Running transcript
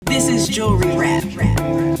This is jewelry rap. Hey.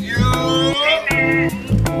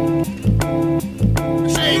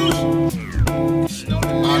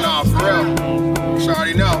 Oh no, for real. You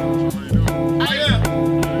already know.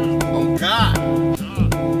 Oh God.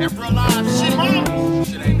 That real life shit, man.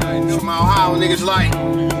 Shit ain't nothing new. From Ohio, niggas like. You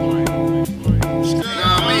know what I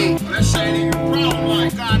mean? That shit ain't even a problem.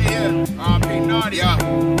 Like, out of here. R.P. Naughty. Yeah.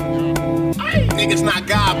 Niggas not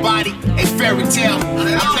God body, a fairy tale.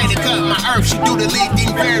 I play the cut, my earth, she do the lead thing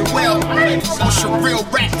very well. On some real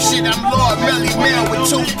rap shit, I'm Lord Melly Mel with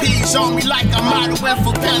 2 P's on me like I'm out of win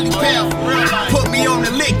for Pelly Pell. Put me on the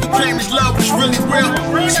lick, you claim his love was really real.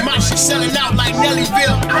 Cause my shit selling out like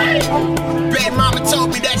Nellyville. Baby mama told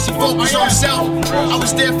me that she focused on self. I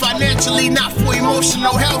was there financially, not for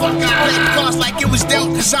emotional health. Played the cards like it was dealt,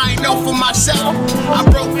 cause I ain't know for myself. I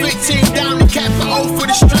broke 15 down and kept an O for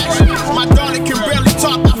the stress. My daughter can barely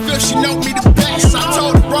talk, I feel she know me the best. I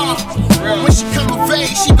told her raw, when she come of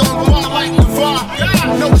age, she gon' go out like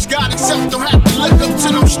LeVar. Know it's God itself, don't have to look up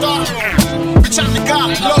to no star. Bitch, I'm the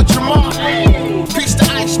God, Lord Jamal. Peace to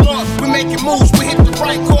Icelord, we making moves, we hit the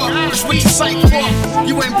right chord. That's what you sight for,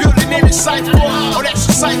 you ain't building in the sight for. Oh, that's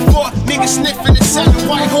your sight for, niggas sniffing and selling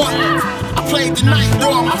white horse. I played the night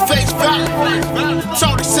door, my face valid.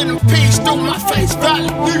 Told her send them peas through my face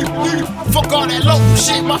valid. Fuck all that local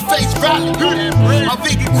shit, my face valid. My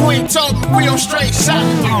vegan queen told me we on straight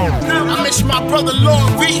salad. I miss my brother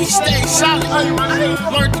Lord V, he stayed solid.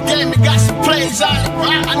 Learned the game and got some plays on it.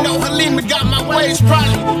 I know Halima got my ways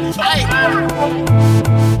probably. Hey,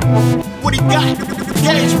 what he got?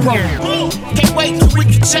 Gauge bro. Can't wait till we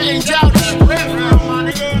can change out.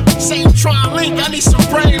 Say you tryna link, I need some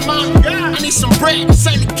brain, mama. I need some bread, this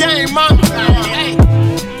ain't the game, mama. Hey,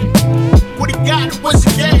 what he got? It was a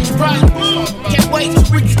gauge probably. Can't wait till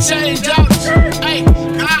we can change out. Hey,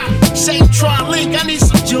 say you tryna link, I need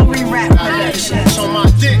some Jewelry rap.